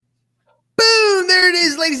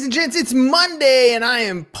is, ladies and gents. It's Monday, and I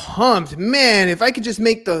am pumped. Man, if I could just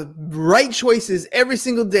make the right choices every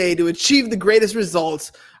single day to achieve the greatest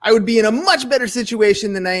results, I would be in a much better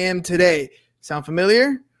situation than I am today. Sound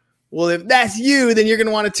familiar? Well, if that's you, then you're going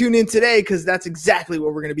to want to tune in today because that's exactly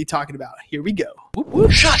what we're going to be talking about. Here we go.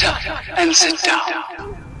 Shut up and sit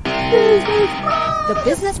down. The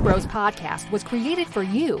Business Bros Podcast was created for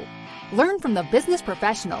you. Learn from the business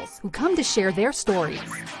professionals who come to share their stories.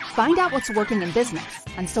 Find out what's working in business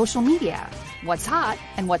and social media, what's hot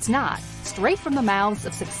and what's not, straight from the mouths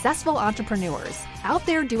of successful entrepreneurs out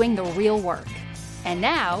there doing the real work. And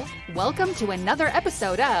now, welcome to another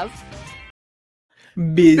episode of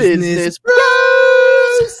Business Bros.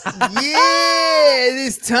 Yeah, it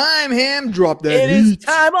is time, Ham. Drop that. It is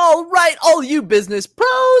time. All right, all you business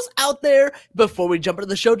pros out there. Before we jump into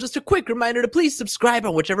the show, just a quick reminder to please subscribe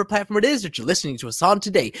on whichever platform it is that you're listening to us on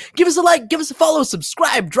today. Give us a like, give us a follow,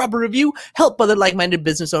 subscribe, drop a review, help other like-minded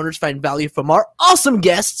business owners find value from our awesome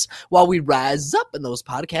guests while we rise up in those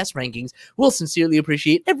podcast rankings. We'll sincerely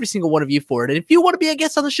appreciate every single one of you for it. And if you want to be a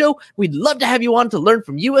guest on the show, we'd love to have you on to learn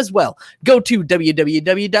from you as well. Go to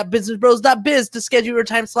www.businessbros.biz to schedule your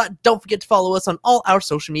time slot. Don't forget to follow us on all our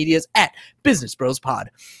social medias at Business Bros Pod.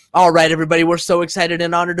 All right, everybody, we're so excited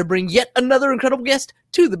and honored to bring yet another incredible guest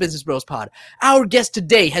to the Business Bros Pod. Our guest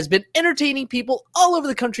today has been entertaining people all over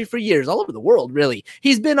the country for years, all over the world, really.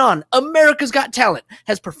 He's been on America's Got Talent,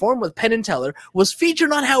 has performed with Penn and Teller, was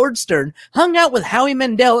featured on Howard Stern, hung out with Howie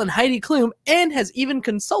Mandel and Heidi Klum, and has even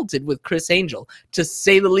consulted with Chris Angel. To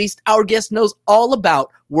say the least, our guest knows all about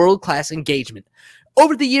world-class engagement.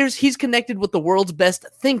 Over the years, he's connected with the world's best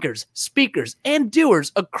thinkers, speakers, and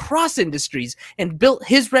doers across industries and built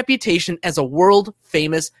his reputation as a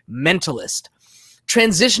world-famous mentalist.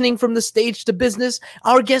 Transitioning from the stage to business,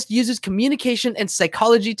 our guest uses communication and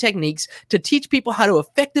psychology techniques to teach people how to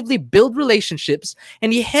effectively build relationships,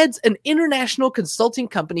 and he heads an international consulting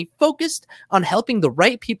company focused on helping the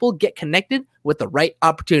right people get connected with the right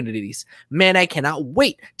opportunities. Man, I cannot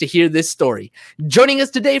wait to hear this story. Joining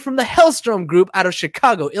us today from the Hellstrom Group out of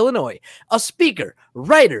Chicago, Illinois, a speaker,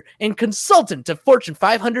 writer, and consultant to Fortune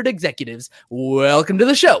 500 executives. Welcome to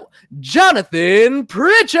the show, Jonathan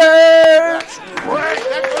Pritchard.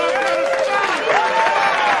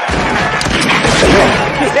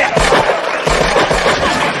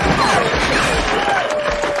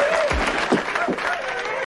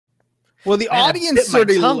 Well, the audience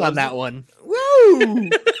sort of loves on that one. Woo!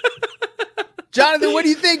 Jonathan, what do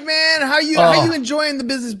you think, man? How you enjoying the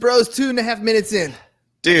Business Bros 2.5 minutes in?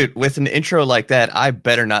 Dude, with an intro like that, I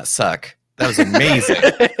better not suck. That was amazing.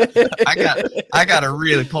 I got to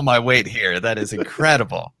really pull my weight here. That is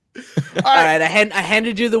incredible. All right, I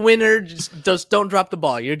handed you the winner. Just don't drop the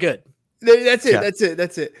ball. You're good. That's it. Yeah.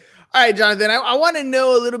 That's it. All right, Jonathan, I want to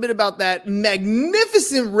know a little bit about that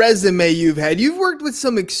magnificent resume you've had. You've worked with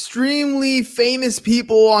some extremely famous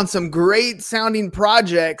people on some great sounding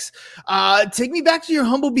projects. Take me back to your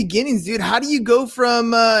humble beginnings, dude. How do you go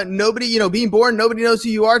from nobody, being born, nobody knows who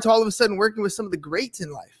you are, to all of a sudden working with some of the greats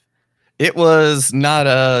in life? It was not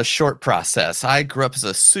a short process. I grew up as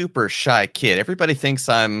a super shy kid. Everybody thinks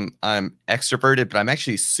I'm extroverted, but I'm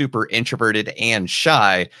actually super introverted and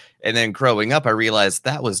shy. And then growing up, I realized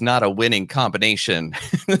that was not a winning combination.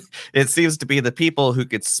 It seems to be the people who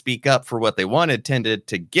could speak up for what they wanted tended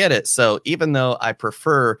to get it. So even though I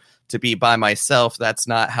prefer to be by myself, that's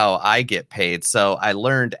not how I get paid. So I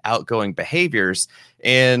learned outgoing behaviors,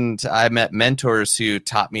 and I met mentors who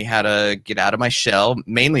taught me how to get out of my shell.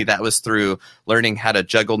 Mainly that was through learning how to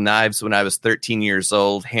juggle knives when I was 13 years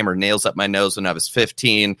old, hammer nails up my nose when I was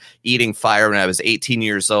 15, eating fire when I was 18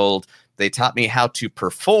 years old. They taught me how to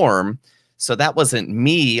perform. So that wasn't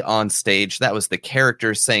me on stage. That was the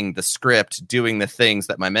character saying the script, doing the things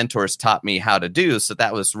that my mentors taught me how to do. So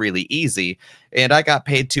that was really easy. And I got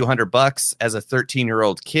paid $200 as a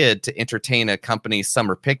 13-year-old kid to entertain a company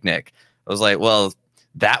summer picnic. I was like, well,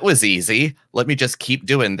 that was easy. Let me just keep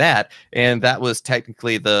doing that. And that was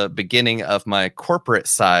technically the beginning of my corporate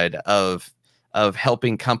side of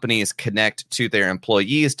helping companies connect to their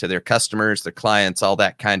employees, to their customers, their clients, all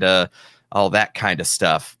that kind of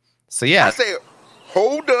stuff. So yeah. I say,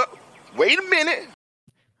 hold up, wait a minute.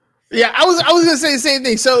 Yeah, I was gonna say the same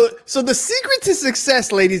thing. So the secret to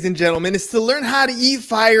success, ladies and gentlemen, is to learn how to eat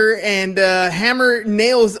fire and hammer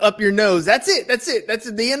nails up your nose. That's it. That's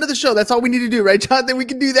the end of the show. That's all we need to do, right, Jonathan? We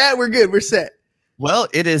can do that. We're good. We're set. Well,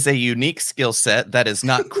 it is a unique skill set that is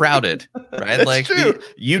not crowded, right? Like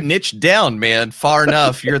you niche down, man, far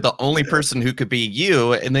enough. You're the only person who could be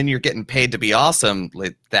you, and then you're getting paid to be awesome.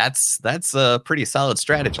 Like that's a pretty solid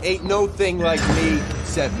strategy. Ain't no thing like me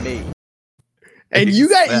except me. And you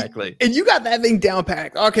got Exactly. and you got that thing down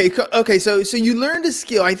packed. Okay. So you learned a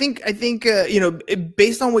skill. I think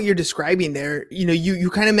based on what you're describing there, you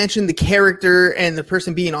kind of mentioned the character and the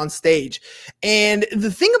person being on stage. And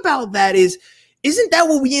the thing about that is, isn't that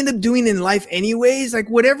what we end up doing in life anyways? Like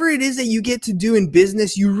whatever it is that you get to do in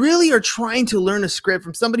business, you really are trying to learn a script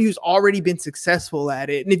from somebody who's already been successful at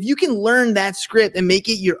it. And if you can learn that script and make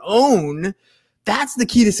it your own, that's the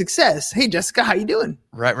key to success. Hey, Jessica, how you doing?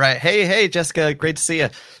 Right. Hey, Jessica, great to see you.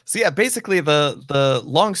 So yeah, basically the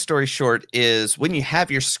long story short is when you have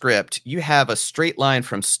your script, you have a straight line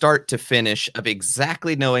from start to finish of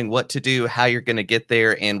exactly knowing what to do, how you're going to get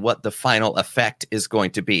there, and what the final effect is going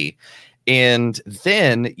to be. And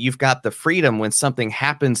then you've got the freedom when something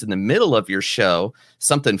happens in the middle of your show,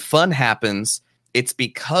 something fun happens. It's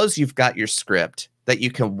because you've got your script that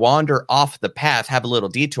you can wander off the path, have a little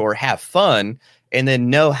detour, have fun, and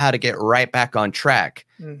then know how to get right back on track.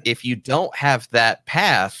 If you don't have that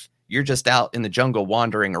path, you're just out in the jungle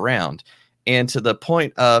wandering around. And to the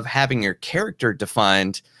point of having your character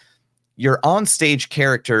defined, your on-stage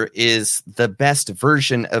character is the best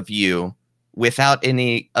version of you without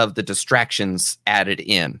any of the distractions added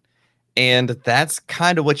in. And that's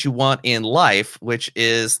kind of what you want in life, which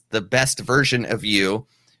is the best version of you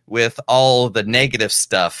with all the negative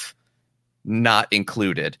stuff not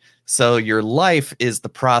included. So your life is the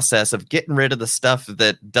process of getting rid of the stuff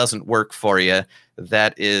that doesn't work for you,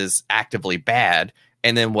 that is actively bad.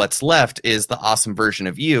 And then what's left is the awesome version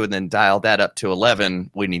of you, and then dial that up to 11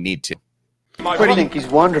 when you need to. I think he's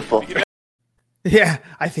wonderful. Yeah,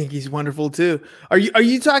 I think he's wonderful too. Are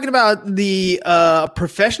you talking about the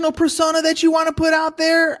professional persona that you want to put out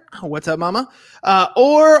there? What's up, mama?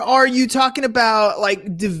 Or are you talking about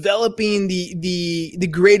like developing the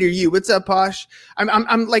greater you? What's up, Posh?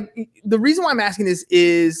 I'm like, the reason why I'm asking this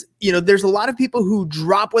is, there's a lot of people who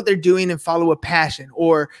drop what they're doing and follow a passion,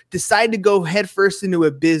 or decide to go headfirst into a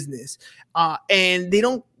business, and they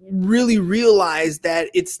don't really realize that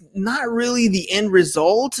it's not really the end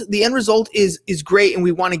result. The end result is great and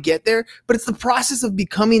we want to get there, but it's the process of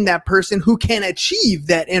becoming that person who can achieve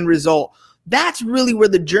that end result. That's really where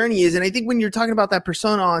the journey is. And I think when you're talking about that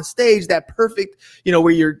persona on stage, that perfect, where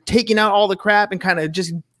you're taking out all the crap and kind of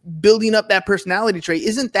just building up that personality trait,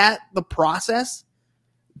 isn't that the process?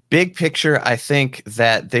 Big picture, I think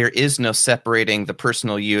that there is no separating the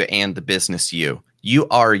personal you and the business you. You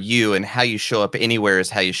are you, and how you show up anywhere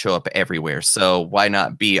is how you show up everywhere. So why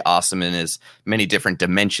not be awesome in as many different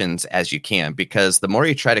dimensions as you can? Because the more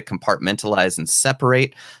you try to compartmentalize and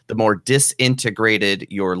separate, the more disintegrated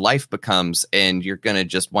your life becomes, and you're going to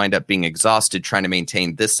just wind up being exhausted trying to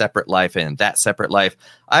maintain this separate life and that separate life.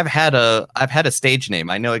 I've had a stage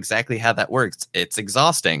name. I know exactly how that works. It's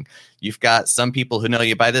exhausting. You've got some people who know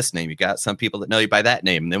you by this name. You got some people that know you by that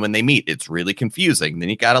name. And then when they meet, it's really confusing. Then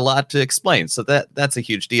you got a lot to explain. So that's a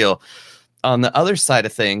huge deal. On the other side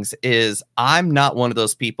of things is I'm not one of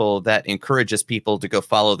those people that encourages people to go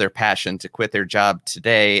follow their passion, to quit their job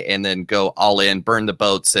today and then go all in, burn the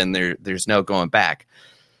boats, and there's no going back.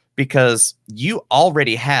 Because you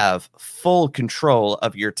already have full control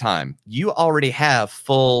of your time. You already have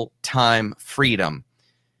full time freedom.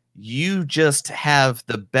 You just have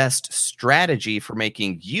the best strategy for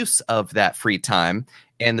making use of that free time.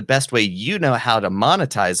 And the best way you know how to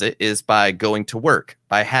monetize it is by going to work,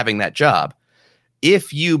 by having that job.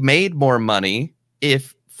 If you made more money,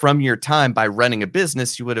 from your time by running a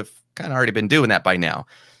business, you would have kind of already been doing that by now.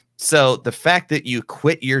 So the fact that you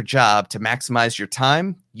quit your job to maximize your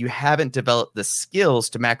time, you haven't developed the skills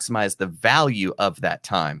to maximize the value of that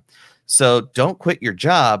time. So don't quit your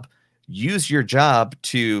job. Use your job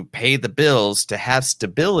to pay the bills, to have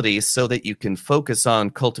stability so that you can focus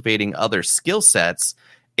on cultivating other skill sets.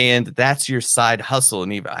 And that's your side hustle.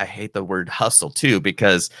 And even, I hate the word hustle too,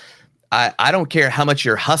 because I don't care how much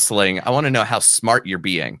you're hustling. I want to know how smart you're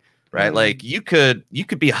being, right? Mm-hmm. Like you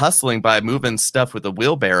could be hustling by moving stuff with a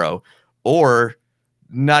wheelbarrow, or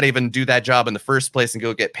not even do that job in the first place and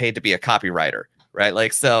go get paid to be a copywriter, right?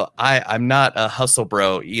 Like, so I'm not a hustle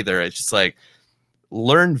bro either. It's just like,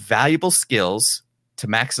 learn valuable skills to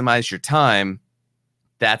maximize your time.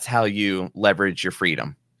 That's how you leverage your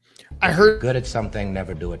freedom. I heard good at something,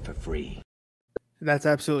 never do it for free. That's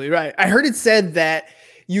absolutely right. I heard it said that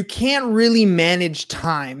you can't really manage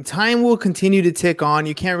time. Time will continue to tick on.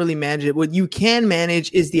 You can't really manage it. What you can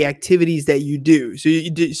manage is the activities that you do.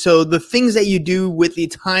 So the things that you do with the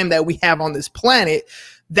time that we have on this planet,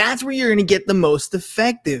 that's where you're going to get the most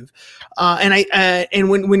effective. And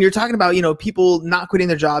when you're talking about, people not quitting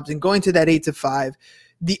their jobs and going to that 8 to 5,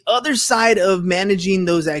 the other side of managing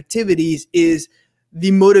those activities is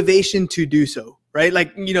the motivation to do so. right?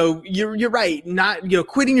 Like, you're right. Not,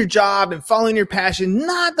 quitting your job and following your passion,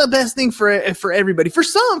 not the best thing for everybody. For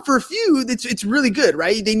a few, it's really good,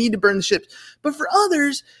 right? They need to burn the ships. But for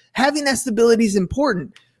others, having that stability is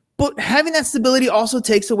important. But having that stability also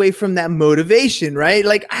takes away from that motivation, right?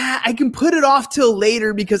 Like, I can put it off till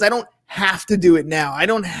later because I don't have to do it now. I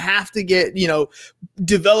don't have to get,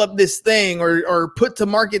 develop this thing or put to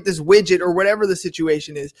market this widget or whatever the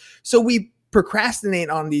situation is. So we procrastinate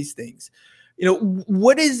on these things.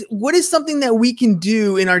 What is something that we can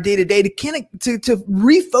do in our day to day to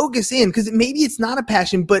refocus in? Because maybe it's not a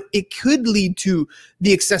passion, but it could lead to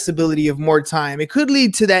the accessibility of more time. It could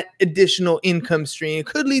lead to that additional income stream. It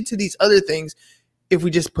could lead to these other things if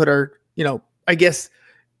we just put our, I guess,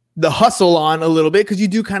 the hustle on a little bit, because you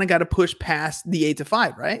do kind of got to push past the 8 to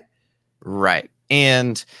 5, right? Right.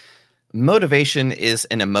 And motivation is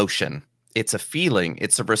an emotion. It's a feeling.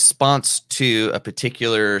 It's a response to a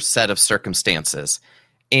particular set of circumstances.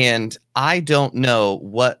 And I don't know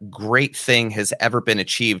what great thing has ever been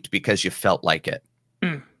achieved because you felt like it.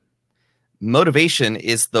 Motivation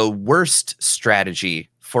is the worst strategy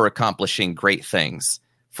for accomplishing great things,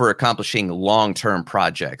 for accomplishing long-term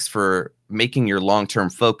projects, for making your long-term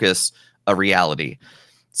focus a reality.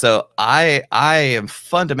 So I am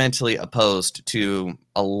fundamentally opposed to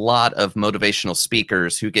a lot of motivational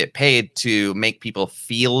speakers who get paid to make people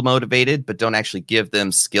feel motivated, but don't actually give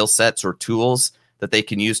them skill sets or tools that they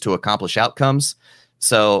can use to accomplish outcomes.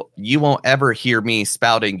 So you won't ever hear me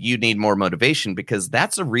spouting, you need more motivation, because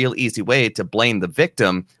that's a real easy way to blame the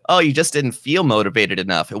victim. Oh, you just didn't feel motivated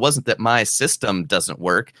enough. It wasn't that my system doesn't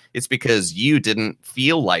work. It's because you didn't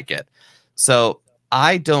feel like it. So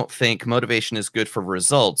I don't think motivation is good for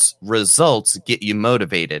results. Results get you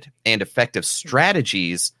motivated, and effective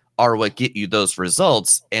strategies are what get you those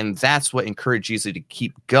results. And that's what encourages you to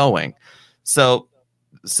keep going. So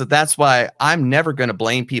that's why I'm never going to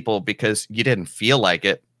blame people because you didn't feel like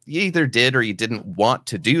it. You either did or you didn't want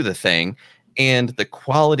to do the thing. And the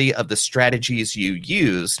quality of the strategies you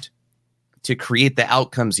used to create the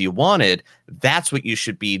outcomes you wanted, that's what you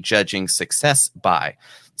should be judging success by.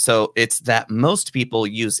 So it's that most people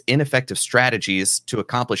use ineffective strategies to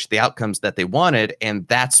accomplish the outcomes that they wanted. And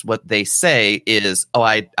that's what they say is, oh,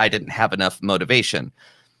 I didn't have enough motivation.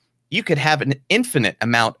 You could have an infinite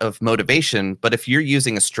amount of motivation, but if you're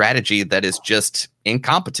using a strategy that is just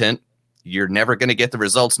incompetent, you're never going to get the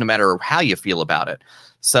results no matter how you feel about it.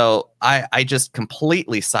 So I just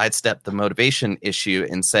completely sidestep the motivation issue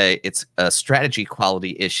and say it's a strategy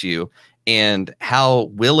quality issue. And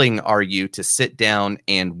how willing are you to sit down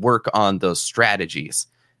and work on those strategies?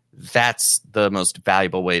 That's the most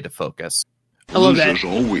valuable way to focus. I love that. Losers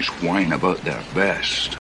always whine about their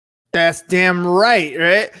best. That's damn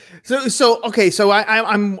right? So okay. So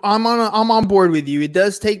I'm on board with you. It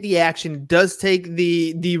does take the action. It does take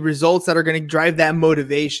the results that are going to drive that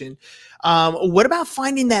motivation. What about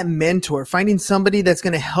finding that mentor, finding somebody that's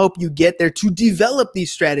going to help you get there to develop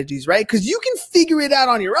these strategies, right? Because you can figure it out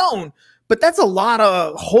on your own, but that's a lot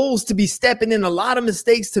of holes to be stepping in, a lot of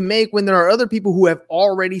mistakes to make when there are other people who have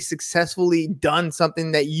already successfully done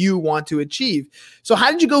something that you want to achieve. So how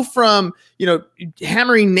did you go from,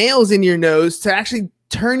 hammering nails in your nose to actually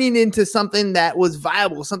turning into something that was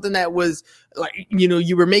viable, something that was like,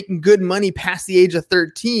 you were making good money past the age of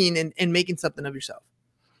 13 and making something of yourself?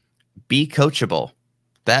 Be coachable.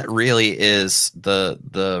 That really is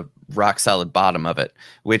the rock solid bottom of it,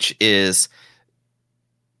 which is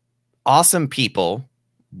awesome people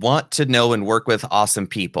want to know and work with awesome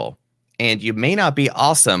people. And you may not be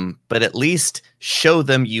awesome, but at least show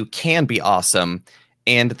them you can be awesome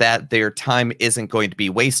and that their time isn't going to be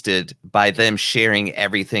wasted by them sharing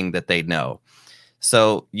everything that they know.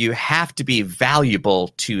 So you have to be valuable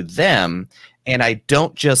to them. And I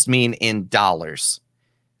don't just mean in dollars.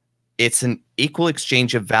 It's an equal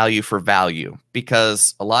exchange of value for value,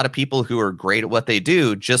 because a lot of people who are great at what they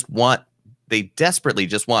do they desperately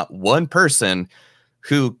just want one person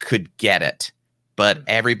who could get it. But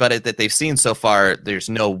everybody that they've seen so far, there's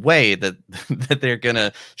no way that they're going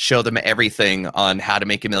to show them everything on how to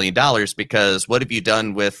make $1 million, because what have you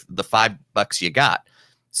done with the $5 you got?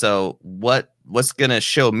 So what's going to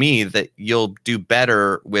show me that you'll do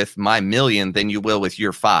better with my $1 million than you will with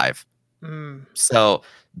your 5? So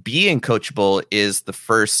being coachable is the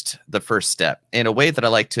first step. And a way that I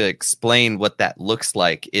like to explain what that looks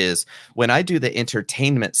like is when I do the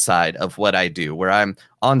entertainment side of what I do, where I'm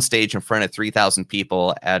on stage in front of 3,000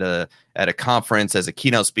 people at a conference as a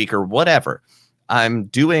keynote speaker, whatever. I'm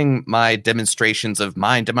doing my demonstrations of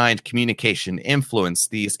mind-to-mind communication, influence,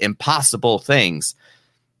 these impossible things.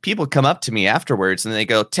 People come up to me afterwards and they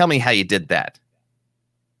go, "Tell me how you did that."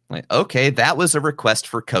 Like, okay, that was a request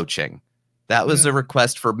for coaching. That was a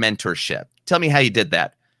request for mentorship. Tell me how you did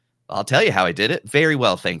that. I'll tell you how I did it. Very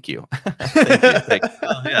well, thank you. Thank you.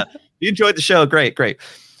 Oh, yeah. You enjoyed the show. Great.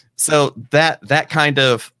 So that kind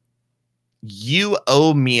of, you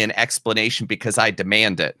owe me an explanation because I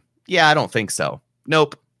demand it. Yeah, I don't think so.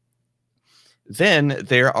 Nope. Then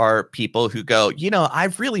there are people who go,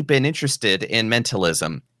 I've really been interested in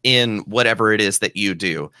mentalism, in whatever it is that you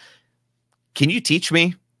do. Can you teach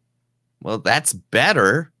me? Well, that's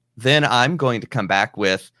better. Then I'm going to come back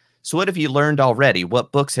with, so what have you learned already?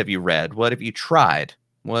 What books have you read? What have you tried?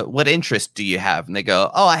 What interest do you have? And they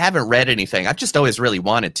go, oh, I haven't read anything. I've just always really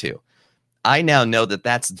wanted to. I now know that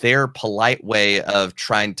that's their polite way of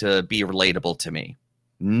trying to be relatable to me.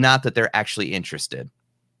 Not that they're actually interested.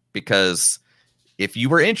 Because if you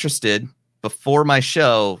were interested before my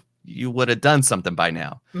show, you would have done something by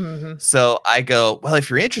now. Mm-hmm. So I go, well,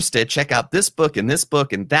 if you're interested, check out this book, and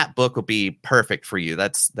that book will be perfect for you.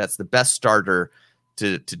 That's the best starter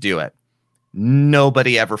to do it.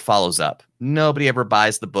 Nobody ever follows up. Nobody ever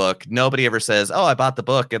buys the book. Nobody ever says, oh, I bought the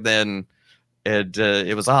book and then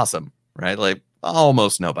it was awesome, right? Like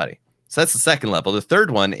almost nobody. So that's the second level. The third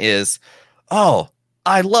one is, oh,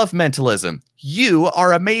 I love mentalism. You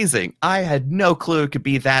are amazing. I had no clue it could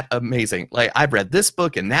be that amazing. Like, I've read this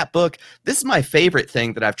book and that book. This is my favorite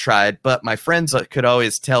thing that I've tried, but my friends could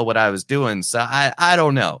always tell what I was doing. So I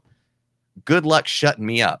don't know. Good luck shutting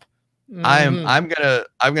me up. Mm-hmm.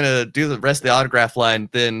 I'm gonna do the rest of the autograph line.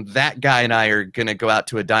 Then that guy and I are gonna go out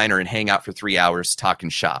to a diner and hang out for 3 hours talking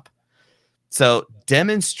shop. So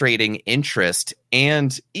demonstrating interest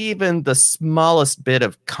and even the smallest bit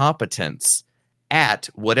of competence at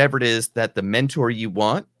whatever it is that the mentor you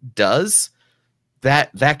want does,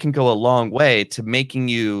 that can go a long way to making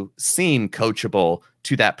you seem coachable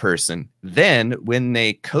to that person. Then when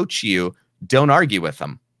they coach you, don't argue with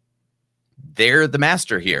them. They're the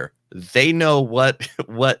master here. They know what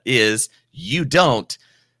is. You don't.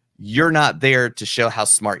 You're not there to show how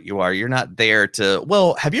smart you are. You're not there to,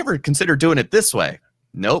 well, have you ever considered doing it this way?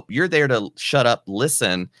 Nope. You're there to shut up,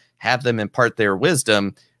 listen, have them impart their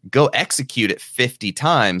wisdom, go execute it 50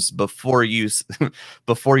 times before you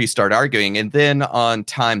start arguing. And then on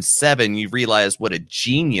time 7, you realize what a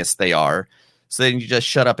genius they are. So then you just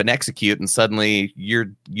shut up and execute, and suddenly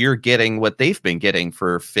you're getting what they've been getting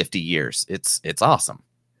for 50 years. It's awesome.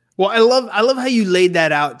 Well, I love how you laid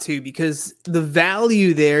that out too, because the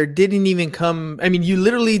value there didn't even come. I mean, you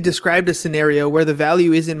literally described a scenario where the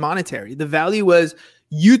value isn't monetary. The value was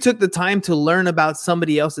you took the time to learn about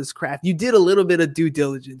somebody else's craft. You did a little bit of due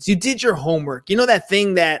diligence. You did your homework. You know, that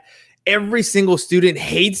thing that every single student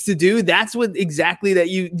hates to do? That's what exactly that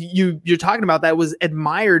you're talking about, that was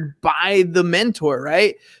admired by the mentor,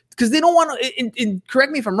 right? Because they don't want to, and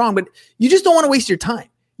correct me if I'm wrong, but you just don't want to waste your time.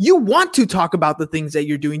 You want to talk about the things that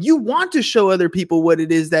you're doing. You want to show other people what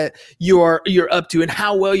it is that you're up to and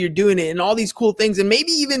how well you're doing it and all these cool things, and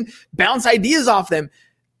maybe even bounce ideas off them.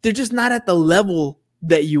 They're just not at the level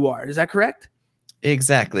that you are. Is that correct?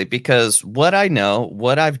 Exactly. Because what I know,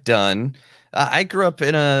 what I've done, I grew up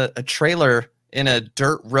in a trailer, in a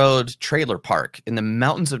dirt road trailer park in the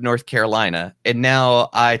mountains of North Carolina. And now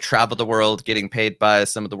I travel the world getting paid by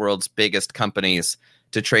some of the world's biggest companies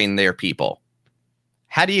to train their people.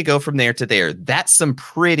 How do you go from there to there? That's some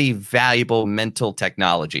pretty valuable mental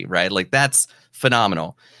technology, right? Like, that's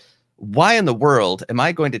phenomenal. Why in the world am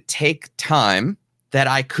I going to take time that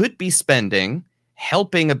I could be spending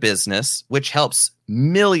helping a business, which helps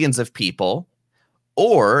millions of people,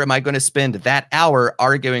 or am I going to spend that hour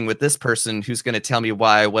arguing with this person who's going to tell me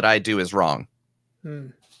why what I do is wrong?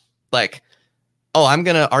 Like, oh, I'm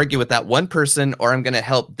going to argue with that one person, or I'm going to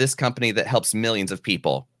help this company that helps millions of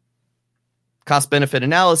people. Cost benefit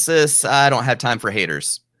analysis. I don't have time for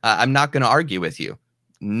haters. I'm not going to argue with you.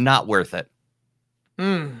 Not worth it.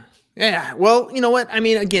 Yeah. Well, you know what? I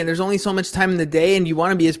mean, again, there's only so much time in the day, and you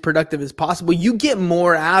want to be as productive as possible. You get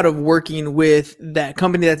more out of working with that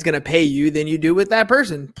company that's going to pay you than you do with that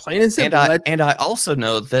person. Plain and simple. And I also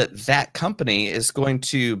know that company is going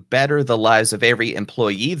to better the lives of every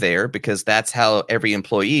employee there, because that's how every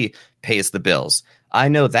employee pays the bills. I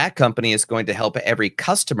know that company is going to help every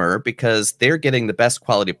customer because they're getting the best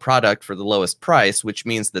quality product for the lowest price, which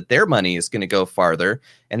means that their money is going to go farther,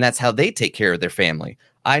 and that's how they take care of their family.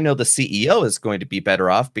 I know the CEO is going to be better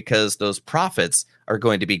off because those profits are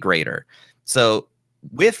going to be greater. So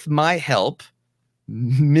with my help,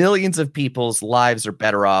 millions of people's lives are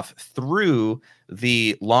better off through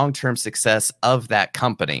the long-term success of that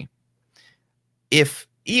company. If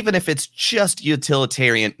even if it's just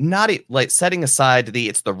utilitarian, not like setting aside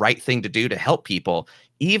it's the right thing to do to help people,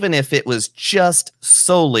 even if it was just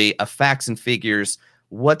solely a facts and figures,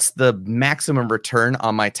 what's the maximum return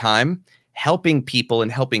on my time? Helping people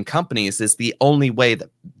and helping companies is the only way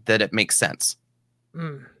that it makes sense.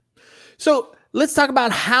 So let's talk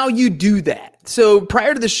about how you do that. So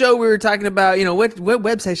prior to the show, we were talking about, what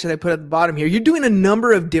website should I put at the bottom here? You're doing a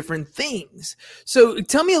number of different things. So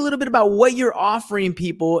tell me a little bit about what you're offering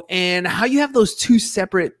people and how you have those two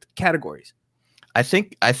separate categories. I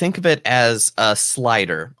think of it as a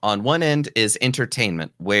slider. On one end is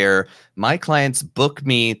entertainment, where my clients book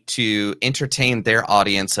me to entertain their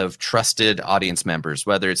audience of trusted audience members,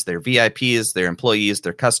 whether it's their VIPs, their employees,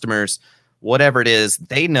 their customers, whatever it is.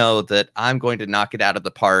 They know that I'm going to knock it out of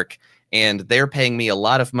the park, and they're paying me a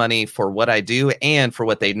lot of money for what I do and for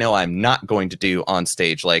what they know I'm not going to do on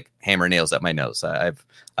stage, like hammer nails at my nose.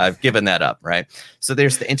 I've given that up, right? So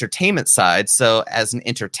there's the entertainment side. So as an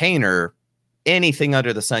entertainer, anything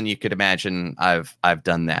under the sun you could imagine, I've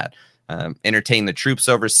done that. Entertain the troops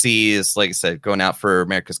overseas, like I said, going out for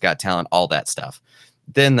America's Got Talent, all that stuff.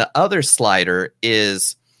 Then the other slider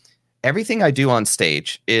is everything I do on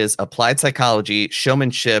stage is applied psychology,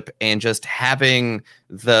 showmanship, and just having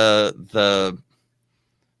the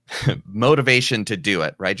motivation to do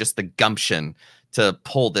it, right? Just the gumption to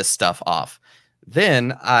pull this stuff off.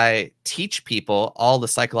 Then I teach people all the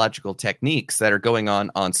psychological techniques that are going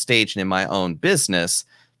on stage and in my own business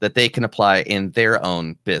that they can apply in their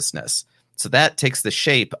own business. So that takes the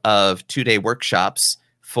shape of 2-day workshops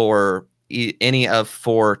for any of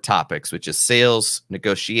 4 topics, which is sales,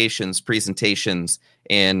 negotiations, presentations,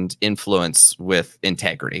 and influence with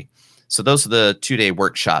integrity. So those are the 2-day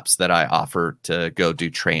workshops that I offer to go do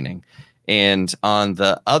training. And on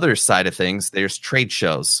the other side of things, there's trade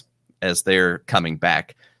shows. As they're coming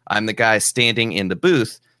back, I'm the guy standing in the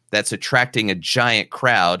booth that's attracting a giant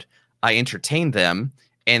crowd. I entertain them,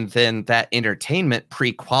 and then that entertainment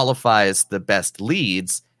pre-qualifies the best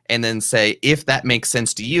leads, and then say, if that makes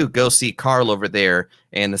sense to you, go see Carl over there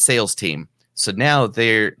and the sales team. So now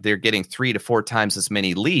they're getting 3 to 4 times as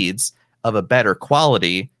many leads of a better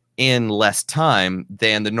quality in less time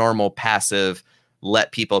than the normal passive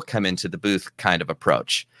let people come into the booth kind of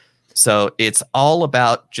approach. So it's all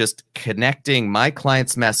about just connecting my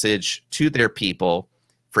client's message to their people.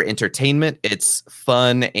 For entertainment, it's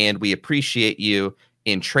fun and we appreciate you.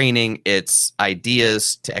 In training, it's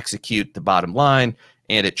ideas to execute the bottom line.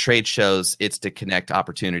 And at trade shows, it's to connect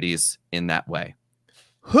opportunities in that way.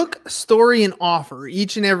 Hook, story, and offer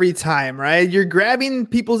each and every time, right? You're grabbing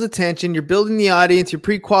people's attention, you're building the audience, you're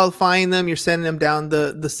pre-qualifying them, you're sending them down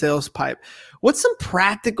the sales pipe. What's some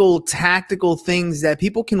practical, tactical things that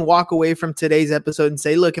people can walk away from today's episode and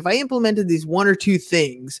say, look, if I implemented these 1 or 2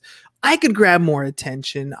 things, I could grab more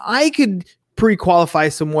attention. I could pre-qualify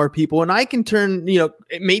some more people, and I can turn,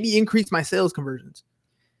 maybe increase my sales conversions.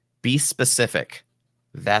 Be specific.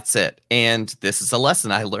 That's it. And this is a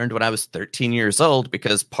lesson I learned when I was 13 years old,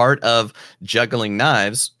 because part of juggling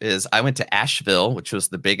knives is I went to Asheville, which was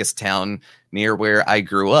the biggest town near where I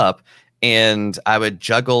grew up. And I would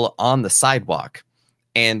juggle on the sidewalk,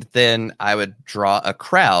 and then I would draw a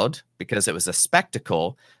crowd because it was a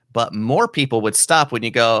spectacle, but more people would stop when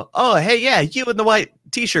you go, oh, hey, yeah, you in the white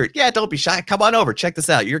t-shirt. Yeah, don't be shy. Come on over. Check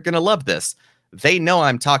this out. You're going to love this. They know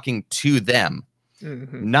I'm talking to them,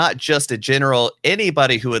 not just a general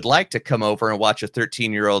anybody who would like to come over and watch a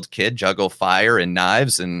 13-year-old kid juggle fire and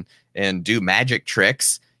knives and do magic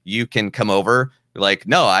tricks. You can come over like,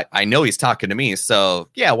 no, I know he's talking to me. So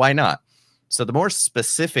yeah, why not? So the more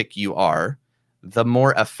specific you are, the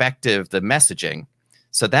more effective the messaging.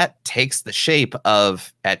 So that takes the shape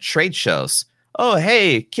of at trade shows. Oh,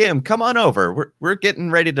 hey, Kim, come on over. We're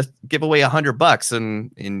getting ready to give away $100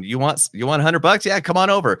 and you want $100? Yeah, come on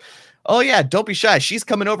over. Oh yeah, don't be shy. She's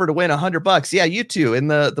coming over to win $100. Yeah, you too in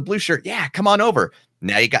the blue shirt. Yeah, come on over.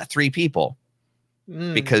 Now you got 3 people.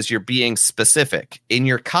 Because you're being specific in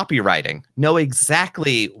your copywriting. Know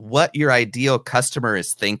exactly what your ideal customer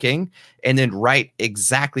is thinking and then write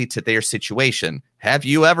exactly to their situation. Have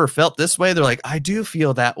you ever felt this way? They're like, I do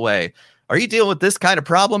feel that way. Are you dealing with this kind of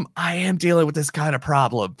problem? I am dealing with this kind of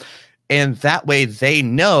problem. And that way they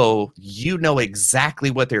know you know exactly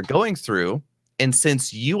what they're going through. And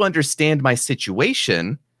since you understand my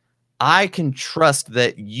situation, I can trust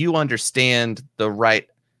that you understand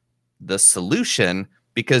the solution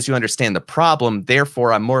because you understand the problem.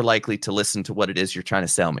 Therefore, I'm more likely to listen to what it is you're trying to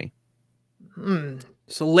sell me.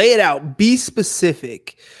 So lay it out, be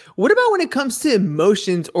specific. What about when it comes to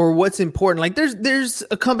emotions or what's important? Like there's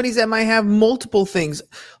companies that might have multiple things.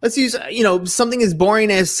 Let's use, something as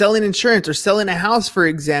boring as selling insurance or selling a house, for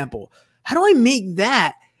example. How do I make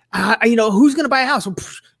that? Who's going to buy a house? Well,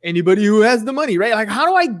 anybody who has the money, right? Like, how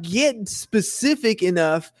do I get specific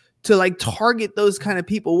enough to like target those kind of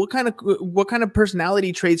people? What kind of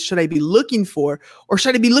personality traits should I be looking for? Or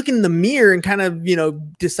should I be looking in the mirror and kind of,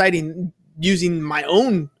 deciding using my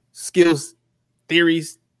own skills,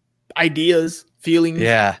 theories, ideas, feelings?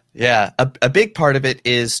 Yeah. A big part of it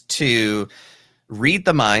is to read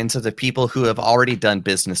the minds of the people who have already done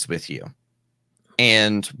business with you.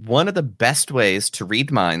 And one of the best ways to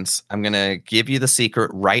read minds, I'm going to give you the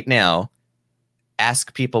secret right now.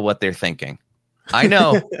 Ask people what they're thinking. I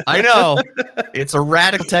know. It's a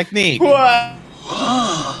radical technique. What?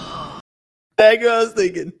 That's what I was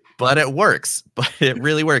thinking. But it works. But it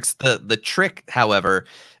really works. The trick, however,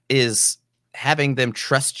 is having them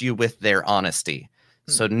trust you with their honesty.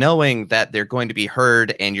 So knowing that they're going to be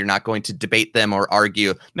heard and you're not going to debate them or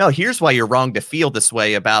argue, no, here's why you're wrong to feel this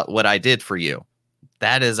way about what I did for you.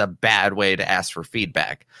 That is a bad way to ask for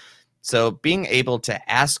feedback. So being able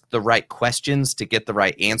to ask the right questions to get the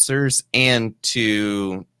right answers and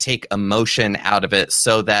to take emotion out of it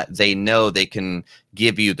so that they know they can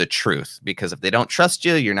give you the truth. Because if they don't trust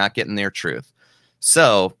you, you're not getting their truth.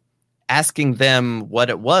 So asking them what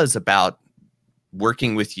it was about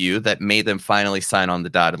working with you that made them finally sign on the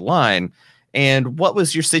dotted line, and what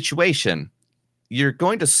was your situation? You're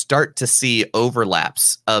going to start to see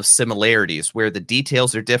overlaps of similarities where the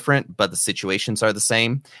details are different, but the situations are the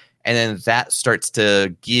same. And then that starts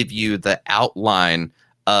to give you the outline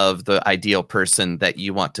of the ideal person that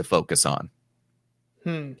you want to focus on.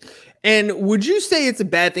 And would you say it's a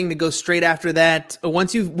bad thing to go straight after that?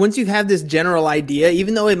 Once you've had this general idea,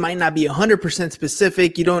 even though it might not be 100%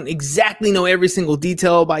 specific, you don't exactly know every single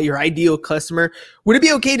detail about your ideal customer. Would it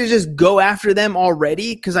be okay to just go after them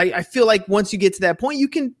already? Because I feel like once you get to that point, you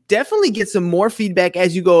can definitely get some more feedback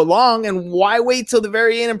as you go along. And why wait till the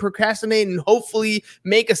very end and procrastinate and hopefully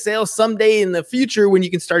make a sale someday in the future when you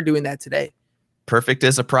can start doing that today? Perfect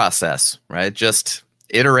is a process, right? Just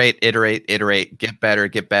iterate, get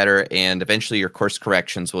better, and eventually your course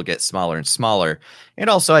corrections will get smaller and smaller. And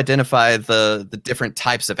also identify the different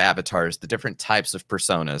types of avatars, the different types of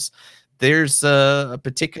personas. There's a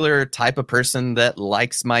particular type of person that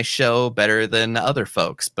likes my show better than other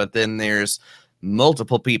folks, but then there's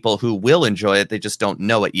multiple people who will enjoy it. They just don't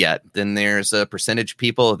know it yet. Then there's a percentage of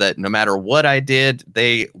people that no matter what I did,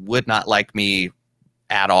 they would not like me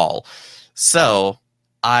at all. So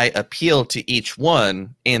I appeal to each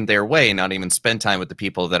one in their way, not even spend time with the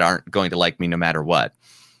people that aren't going to like me no matter what.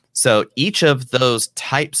 So each of those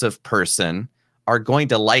types of person are going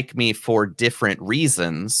to like me for different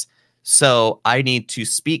reasons. So I need to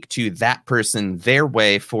speak to that person their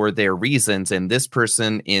way for their reasons, and this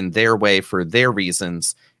person in their way for their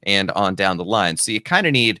reasons, and on down the line. So you kind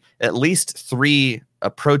of need at least 3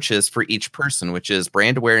 approaches for each person, which is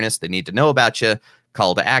brand awareness. They need to know about you.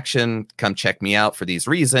 Call to action, come check me out for these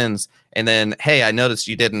reasons. And then, hey, I noticed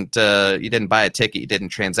you didn't buy a ticket, you didn't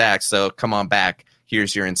transact, so come on back.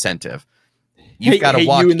 Here's your incentive. You've got to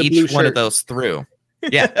walk each one of those through.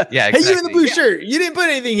 Yeah, exactly. Hey, you in the blue shirt, you didn't put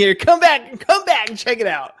anything here. Come back and check it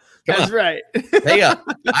out. That's right. Hey,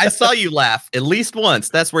 I saw you laugh at least once.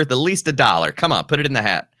 That's worth at least $1. Come on, put it in the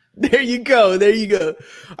hat. There you go.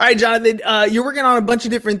 All right, Jonathan, you're working on a bunch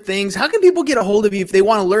of different things. How can people get a hold of you if they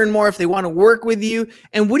want to learn more, if they want to work with you?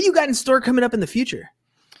 And what do you got in store coming up in the future?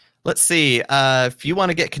 Let's see. If you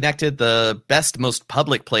want to get connected, the best, most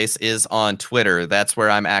public place is on Twitter. That's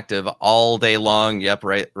where I'm active all day long. Yep,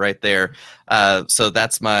 right there. So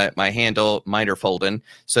that's my handle, Minderfolden.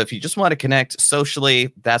 So if you just want to connect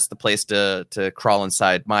socially, that's the place to crawl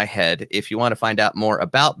inside my head. If you want to find out more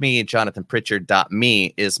about me,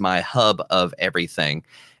 jonathanpritchard.me is my hub of everything.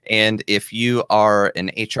 And if you are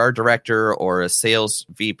an HR director or a sales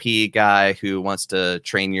VP guy who wants to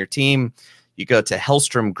train your team, you go to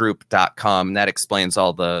hellstromgroup.com, and that explains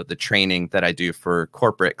all the training that I do for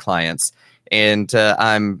corporate clients. And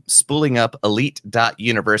I'm spooling up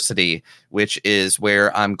elite.university, which is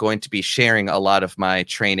where I'm going to be sharing a lot of my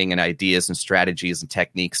training and ideas and strategies and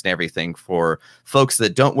techniques and everything for folks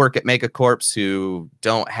that don't work at megacorps, who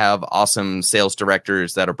don't have awesome sales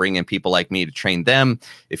directors that'll bring in people like me to train them.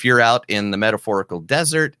 If you're out in the metaphorical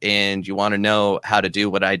desert and you want to know how to do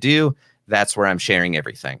what I do, that's where I'm sharing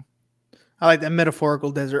everything. I like that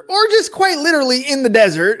metaphorical desert, or just quite literally in the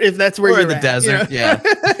desert, if that's where Or you're in the at, desert, yeah.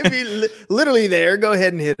 If you're literally there, go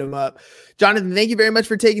ahead and hit him up. Jonathan, thank you very much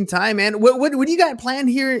for taking time, man. What do you got planned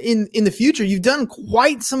here in the future? You've done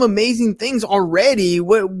quite some amazing things already.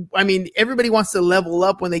 Everybody wants to level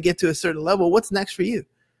up when they get to a certain level. What's next for you?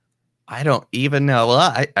 I don't even know.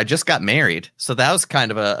 Well, I just got married, so that was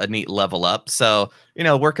kind of a neat level up. So,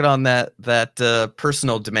 working on that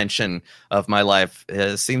personal dimension of my life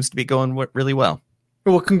seems to be going really well.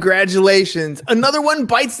 Well, congratulations. Another one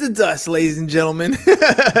bites the dust, ladies and gentlemen.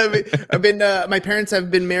 My parents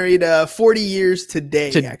have been married 40 years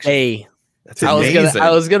today. Today. That's amazing.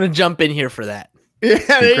 I was gonna jump in here for that. Yeah,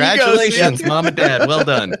 Congratulations, Mom and Dad. Well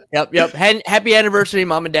done. Yep. Happy anniversary,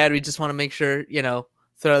 Mom and Dad. We just want to make sure,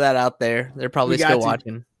 throw that out there. They're probably still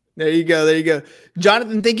watching. There you go.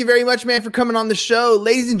 Jonathan, thank you very much, man, for coming on the show.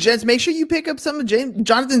 Ladies and gents, make sure you pick up some of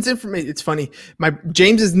Jonathan's information. It's funny.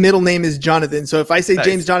 James's middle name is Jonathan. So if I say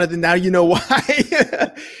James Jonathan, now you know why.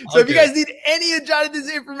 So if you guys need any of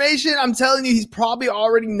Jonathan's information, I'm telling you, he's probably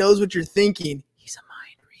already knows what you're thinking. He's a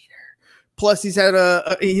mind reader. Plus, he's had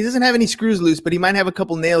he doesn't have any screws loose, but he might have a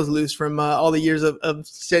couple nails loose from all the years of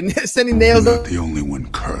sending nails. You're not the only one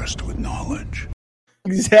cursed with knowledge.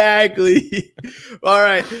 Exactly. All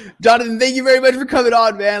right. Jonathan, thank you very much for coming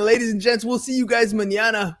on, man. Ladies and gents, we'll see you guys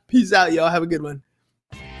mañana. Peace out, y'all. Have a good one.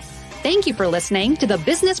 Thank you for listening to the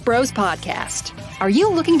Business Bros Podcast. Are you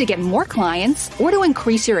looking to get more clients or to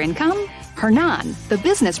increase your income? Hernan, the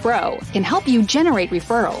business bro, can help you generate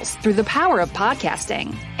referrals through the power of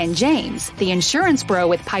podcasting. And James, the insurance bro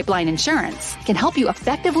with Pipeline Insurance, can help you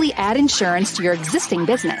effectively add insurance to your existing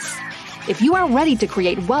business. If you are ready to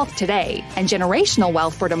create wealth today and generational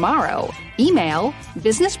wealth for tomorrow, email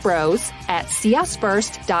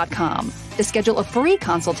businessbros@csfirst.com to schedule a free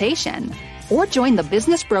consultation or join the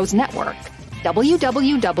Business Bros Network,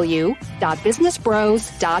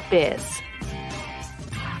 www.businessbros.biz.